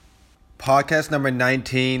Podcast number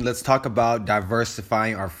 19. Let's talk about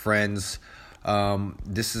diversifying our friends.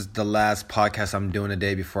 This is the last podcast I'm doing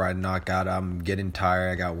today before I knock out. I'm getting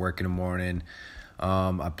tired. I got work in the morning.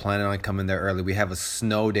 I plan on coming there early. We have a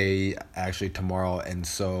snow day actually tomorrow, and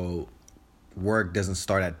so work doesn't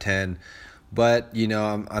start at 10. But,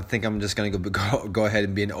 I think I'm just going to go ahead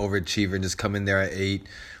and be an overachiever and just come in there at 8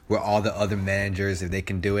 where all the other managers, if they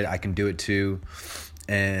can do it, I can do it too.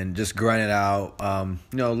 And just grind it out,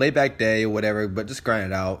 lay back day or whatever, but just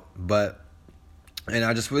grind it out. And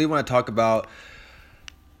I just really want to talk about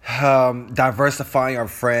diversifying our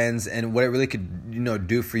friends and what it really could,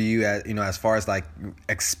 do for you as far as like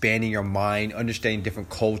expanding your mind, understanding different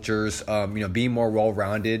cultures, being more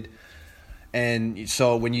well-rounded. And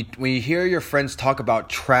so when you hear your friends talk about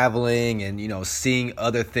traveling and, seeing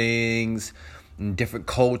other things and different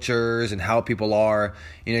cultures and how people are,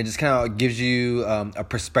 it just kind of gives you a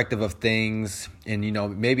perspective of things and,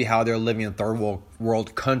 maybe how they're living in a third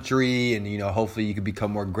world country. And, hopefully you can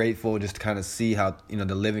become more grateful just to kind of see how,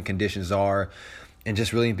 the living conditions are and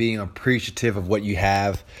just really being appreciative of what you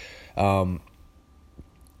have.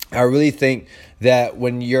 I really think that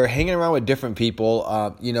when you're hanging around with different people,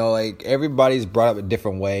 like everybody's brought up a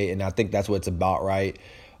different way. And I think that's what it's about, right?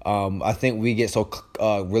 I think we get so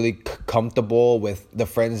really comfortable with the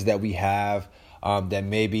friends that we have that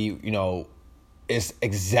maybe, is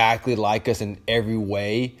exactly like us in every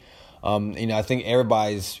way. I think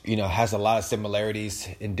everybody's, has a lot of similarities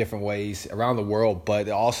in different ways around the world, but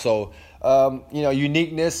also,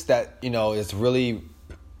 uniqueness that, is really,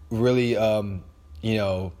 really,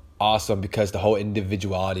 awesome because the whole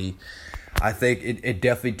individuality, I think it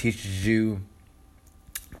definitely teaches you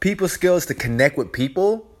people skills to connect with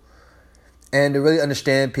people and to really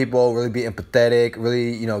understand people, really be empathetic,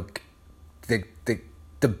 really, the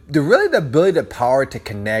ability, the power to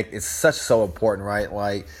connect is so important, right?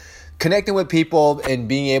 Like connecting with people and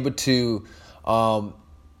being able to,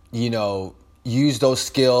 use those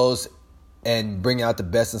skills and bring out the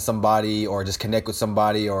best in somebody or just connect with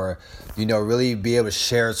somebody or, really be able to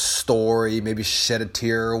share a story, maybe shed a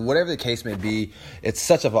tear, whatever the case may be. It's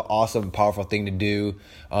such of an awesome, powerful thing to do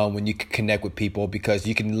when you can connect with people because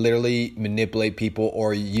you can literally manipulate people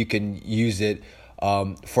or you can use it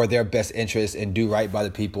for their best interest and do right by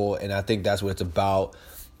the people. And I think that's what it's about,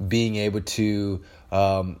 being able to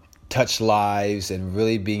touch lives and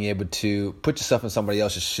really being able to put yourself in somebody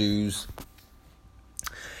else's shoes.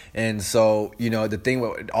 And so, the thing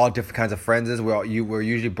with all different kinds of friends is we're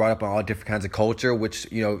usually brought up on all different kinds of culture, which,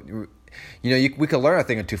 we can learn a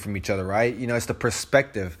thing or two from each other, right? It's the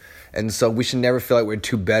perspective. And so we should never feel like we're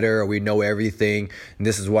too better or we know everything. And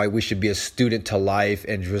this is why we should be a student to life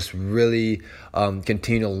and just really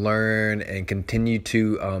continue to learn and continue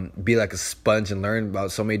to be like a sponge and learn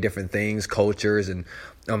about so many different things, cultures and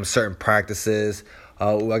certain practices.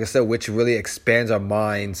 Like I said, which really expands our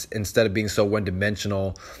minds instead of being so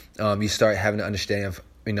one-dimensional. You start having an understanding of,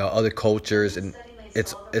 other cultures, and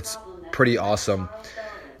it's pretty awesome.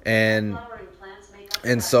 And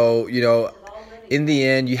so, in the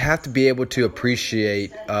end, you have to be able to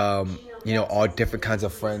appreciate, all different kinds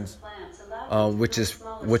of friends, which is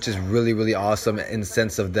really, really awesome in the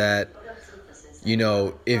sense of that,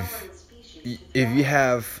 if you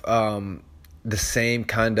have the same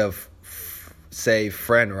kind of say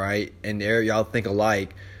friend, right, and y'all think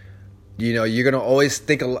alike, you're gonna always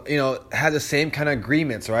think, have the same kind of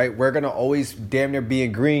agreements, right? We're gonna always damn near be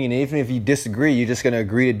agreeing, and even if you disagree, you're just gonna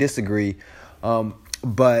agree to disagree.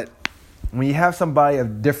 But when you have somebody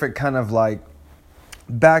of different kind of like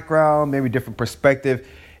background, maybe different perspective,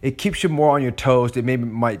 it keeps you more on your toes. It maybe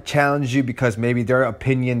might challenge you because maybe their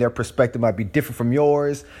opinion, their perspective might be different from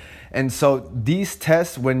yours. And so these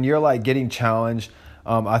tests, when you're like getting challenged,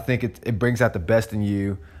 I think it brings out the best in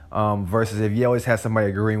you versus if you always have somebody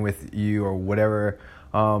agreeing with you or whatever.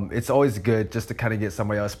 It's always good just to kind of get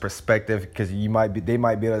somebody else's perspective because they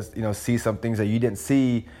might be able to see some things that you didn't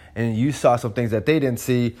see and you saw some things that they didn't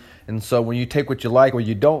see. And so when you take what you like or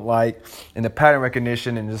you don't like and the pattern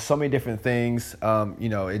recognition and there's so many different things,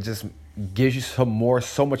 it just gives you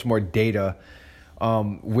so much more data,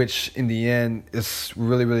 which in the end is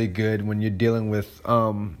really, really good when you're dealing with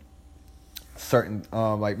certain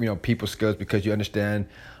people skills because you understand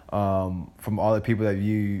from all the people that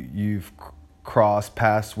you've crossed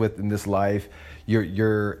paths with in this life,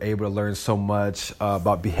 you're able to learn so much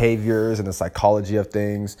about behaviors and the psychology of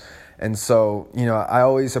things. And so I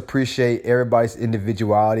always appreciate everybody's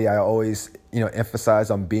individuality. I always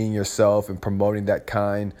emphasize on being yourself and promoting that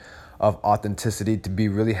kind of authenticity to be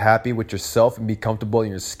really happy with yourself and be comfortable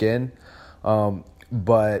in your skin.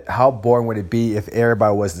 but how boring would it be if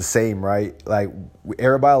everybody was the same, right? Like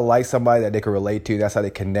everybody likes somebody that they can relate to. That's how they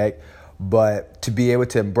connect. But to be able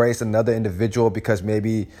to embrace another individual because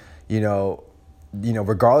maybe,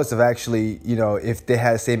 regardless of actually, if they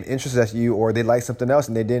had the same interests as you or they like something else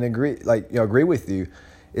and they didn't agree with you,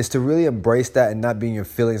 is to really embrace that and not be in your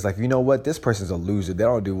feelings like, you know what, this person's a loser. They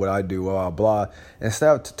don't do what I do, blah, blah, blah. Instead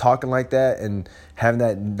of talking like that and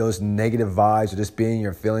having those negative vibes or just being in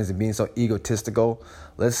your feelings and being so egotistical,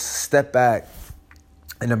 let's step back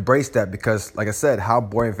and embrace that because, like I said, how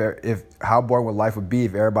boring would life would be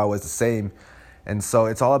if everybody was the same? And so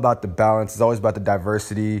it's all about the balance. It's always about the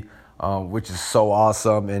diversity, which is so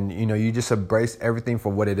awesome. And, you just embrace everything for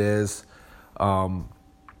what it is.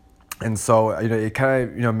 And so, it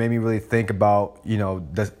kind of, made me really think about,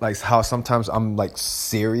 like how sometimes I'm like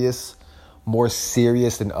more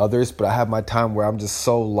serious than others, but I have my time where I'm just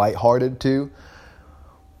so lighthearted too.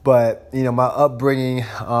 But, my upbringing,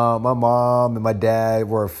 my mom and my dad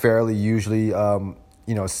were fairly usually,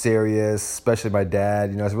 serious, especially my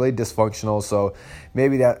dad, it's really dysfunctional. So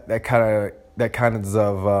maybe that kind of,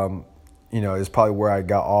 is probably where I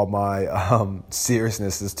got all my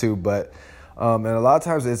seriousnesses too. But and a lot of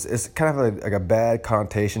times it's kind of like a bad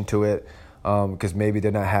connotation to it because maybe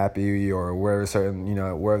they're not happy or where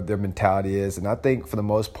where their mentality is. And I think for the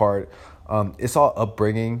most part, it's all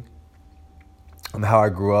upbringing and how I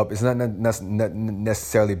grew up. It's not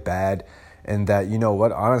necessarily bad. And that,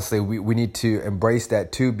 honestly, we need to embrace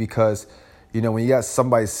that too because, when you got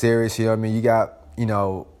somebody serious, you got,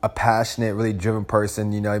 a passionate, really driven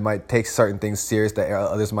person, you might take certain things serious that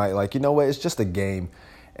others might like, it's just a game.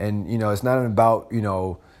 And, it's not about,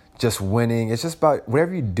 just winning. It's just about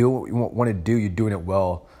whatever you want to do, you're doing it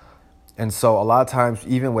well. And so a lot of times,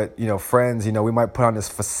 even with, friends, we might put on this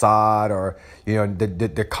facade or,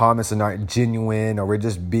 the comments are not genuine or we're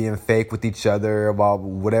just being fake with each other about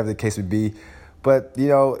whatever the case would be. But, you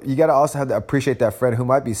got to also have to appreciate that friend who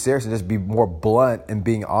might be serious and just be more blunt and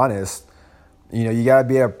being honest. You got to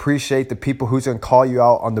be able to appreciate the people who's going to call you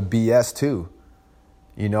out on the BS too.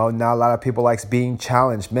 Not a lot of people likes being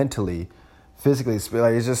challenged mentally, physically.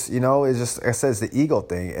 Like it's just, like I said, it's the ego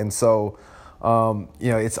thing. And so,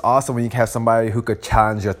 it's awesome when you have somebody who could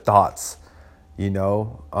challenge your thoughts, and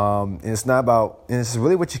it's not about, and it's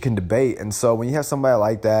really what you can debate. And so when you have somebody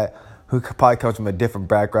like that who probably comes from a different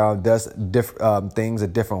background, does different things a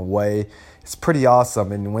different way, it's pretty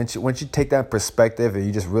awesome. And once you take that perspective and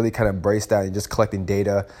you just really kind of embrace that and just collecting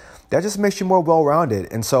data, that just makes you more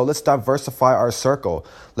well-rounded. And so let's diversify our circle.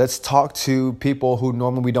 Let's talk to people who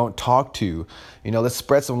normally we don't talk to. Let's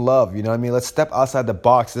spread some love. Let's step outside the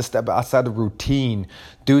box. Let's step outside the routine.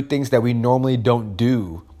 Do things that we normally don't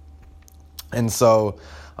do. And so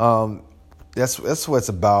that's what it's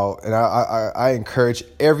about. And I encourage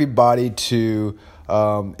everybody to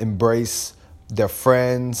embrace their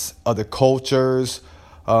friends, other cultures,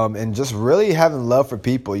 and just really having love for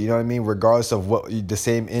people, regardless of what the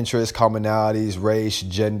same interests, commonalities, race,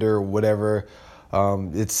 gender, whatever.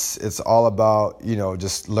 It's all about,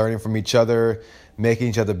 just learning from each other, making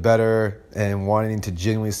each other better, and wanting to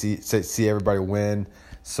genuinely see everybody win.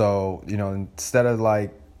 So, instead of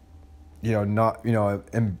like, not,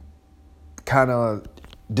 and kind of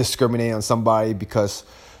discriminating on somebody because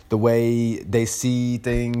the way they see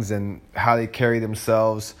things and how they carry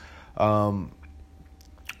themselves,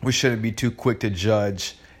 we shouldn't be too quick to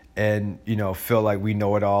judge and, feel like we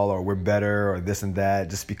know it all or we're better or this and that,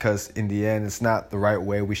 just because in the end, it's not the right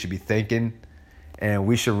way we should be thinking. And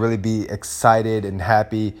we should really be excited and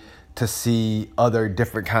happy to see other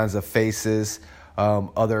different kinds of faces,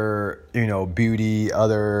 other, beauty,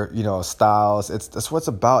 other, styles. That's what it's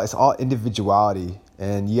about. It's all individuality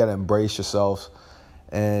and you got to embrace yourself.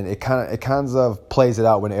 And it kind of plays it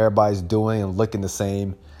out when everybody's doing and looking the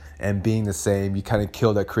same and being the same. You kind of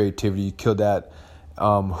kill that creativity. You kill that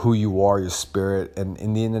who you are, your spirit. And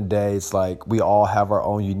in the end of the day, it's like we all have our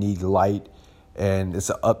own unique light, and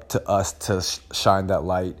it's up to us to shine that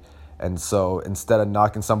light. And so instead of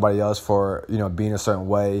knocking somebody else for being a certain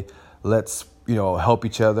way, let's help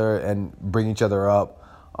each other and bring each other up,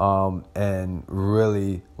 and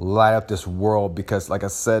really light up this world. Because like I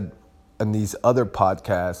said in these other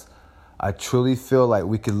podcasts, I truly feel like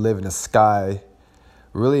we could live in a sky,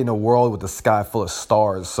 really in a world with a sky full of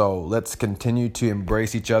stars. So let's continue to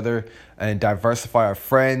embrace each other and diversify our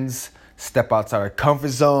friends, step outside our comfort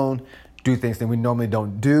zone, do things that we normally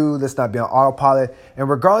don't do. Let's not be on autopilot. And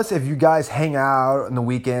regardless if you guys hang out on the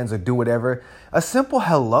weekends or do whatever, a simple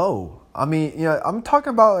hello, I mean, I'm talking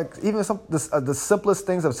about like even the simplest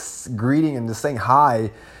things of greeting and just saying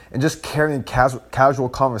hi and just carrying casual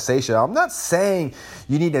conversation. I'm not saying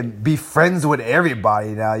you need to be friends with everybody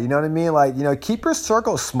now. You know what I mean? Like, keep your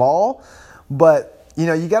circle small, but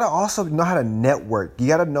you got to also know how to network. You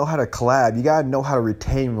got to know how to collab. You got to know how to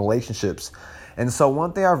retain relationships. And so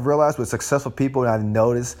one thing I've realized with successful people, and I've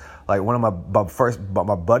noticed, like one of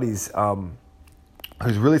my buddies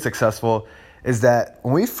who's really successful, is that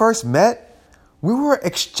when we first met, we were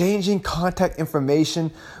exchanging contact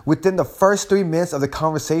information within the first 3 minutes of the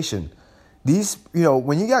conversation. These,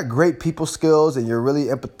 when you got great people skills and you're really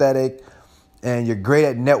empathetic and you're great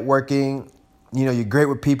at networking, you're great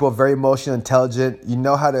with people, very emotionally intelligent,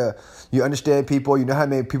 you understand people, you know how to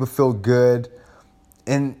make people feel good.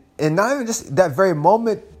 And not even just that very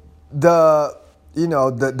moment, the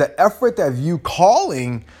effort that you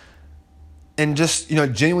calling and just,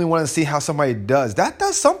 genuinely want to see how somebody does, that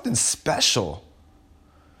does something special.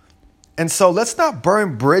 And so let's not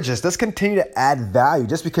burn bridges. Let's continue to add value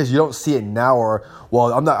just because you don't see it now or,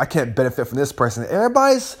 well, I can't benefit from this person.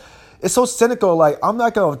 It's so cynical. Like, I'm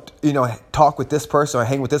not going to, talk with this person or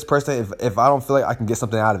hang with this person if I don't feel like I can get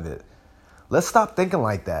something out of it. Let's stop thinking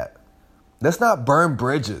like that. Let's not burn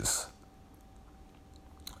bridges.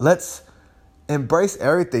 Let's embrace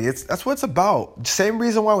everything. That's what it's about. Same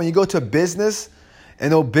reason why when you go to a business and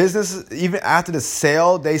no business, even after the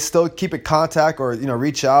sale, they still keep in contact or,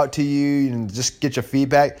 reach out to you and just get your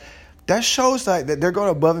feedback. That shows that they're going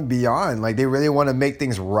above and beyond. Like, they really want to make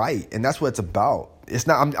things right. And that's what it's about. It's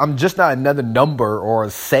not, I'm just not another number or a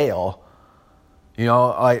sale.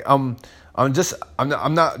 Like I'm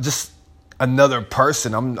not just another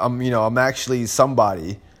person. I'm actually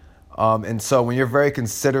somebody. And so when you're very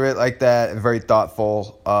considerate like that and very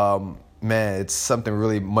thoughtful, man, it's something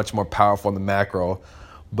really much more powerful in the macro.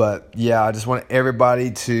 But yeah, I just want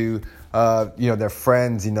everybody to, their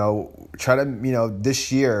friends, try to,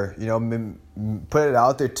 this year, put it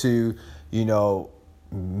out there to,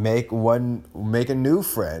 make a new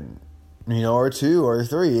friend, or 2 or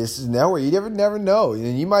 3. It's never, you never know.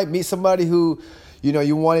 And you might meet somebody who,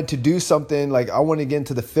 you wanted to do something like, I want to get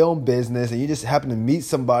into the film business, and you just happen to meet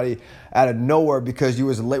somebody out of nowhere because you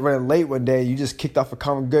was running late one day. You just kicked off a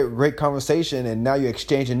great conversation, and now you're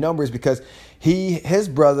exchanging numbers because his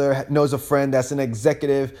brother knows a friend that's an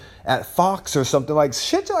executive at Fox or something. Like,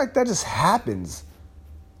 shit like that just happens.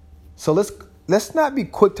 So let's not be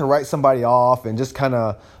quick to write somebody off and just kind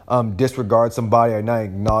of disregard somebody or not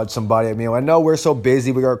acknowledge somebody. I mean, I know we're so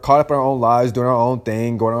busy, we are caught up in our own lives, doing our own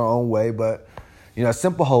thing, going our own way, but a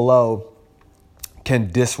simple hello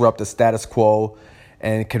can disrupt the status quo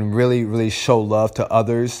and can really, really show love to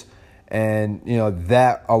others. And,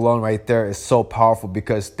 that alone right there is so powerful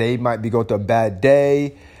because they might be going through a bad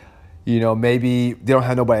day. Maybe they don't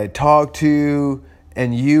have nobody to talk to,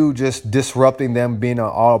 and you just disrupting them being on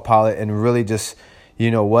autopilot and really just,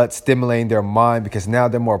 stimulating their mind because now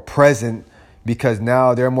they're more present, because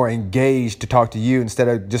now they're more engaged to talk to you instead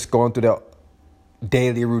of just going through the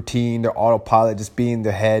daily routine, their autopilot, just being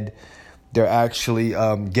the head. They're actually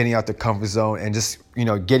getting out their comfort zone and just,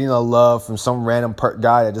 getting a love from some random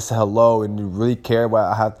guy that just said hello and really care what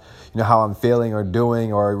I have, how I'm feeling or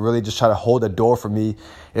doing, or really just try to hold the door for me.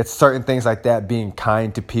 It's certain things like that, being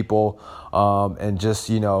kind to people and just,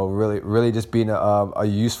 really, really just being a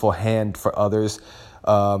useful hand for others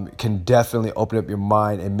can definitely open up your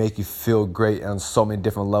mind and make you feel great on so many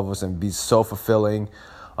different levels and be so fulfilling.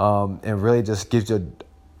 And really just gives you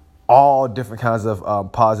all different kinds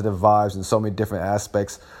of positive vibes in so many different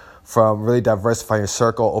aspects, from really diversifying your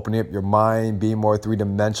circle, opening up your mind, being more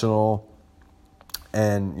three-dimensional,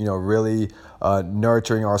 and really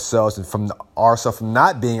nurturing ourselves and from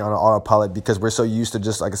not being on an autopilot because we're so used to,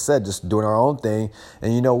 just like I said, just doing our own thing.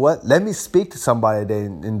 And you know what? Let me speak to somebody today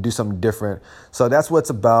and do something different. So that's what it's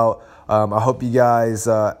about. I hope you guys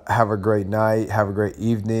have a great night, have a great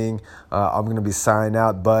evening. I'm going to be signing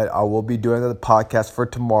out, but I will be doing another podcast for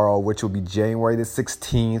tomorrow, which will be January the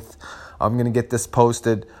 16th. I'm going to get this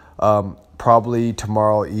posted probably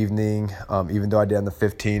tomorrow evening, even though I did on the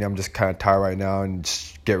 15th. I'm just kind of tired right now and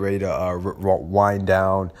just get ready to wind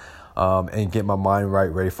down and get my mind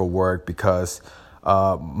ready for work because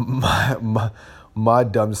my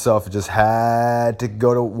dumb self just had to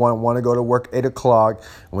want to go to work 8 o'clock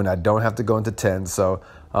when I don't have to go into 10. So,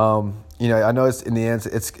 I know it's in the end,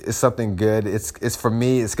 it's something good. It's for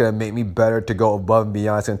me, it's going to make me better to go above and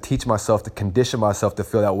beyond. It's going to teach myself to condition myself to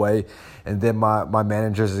feel that way. And then my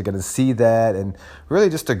managers are going to see that and really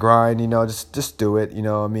just to grind, just do it.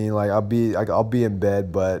 I'll be in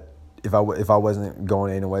bed, but if I wasn't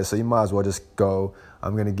going anyway, so you might as well just go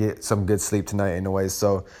I'm going to get some good sleep tonight anyway.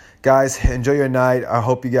 So, guys, enjoy your night. I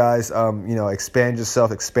hope you guys, expand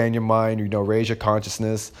yourself, expand your mind, raise your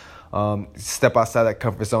consciousness. Step outside that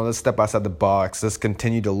comfort zone. Let's step outside the box. Let's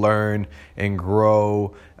continue to learn and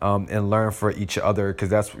grow and learn for each other, because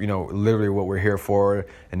that's, literally what we're here for,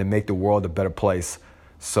 and to make the world a better place.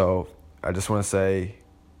 So I just want to say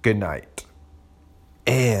good night.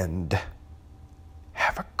 And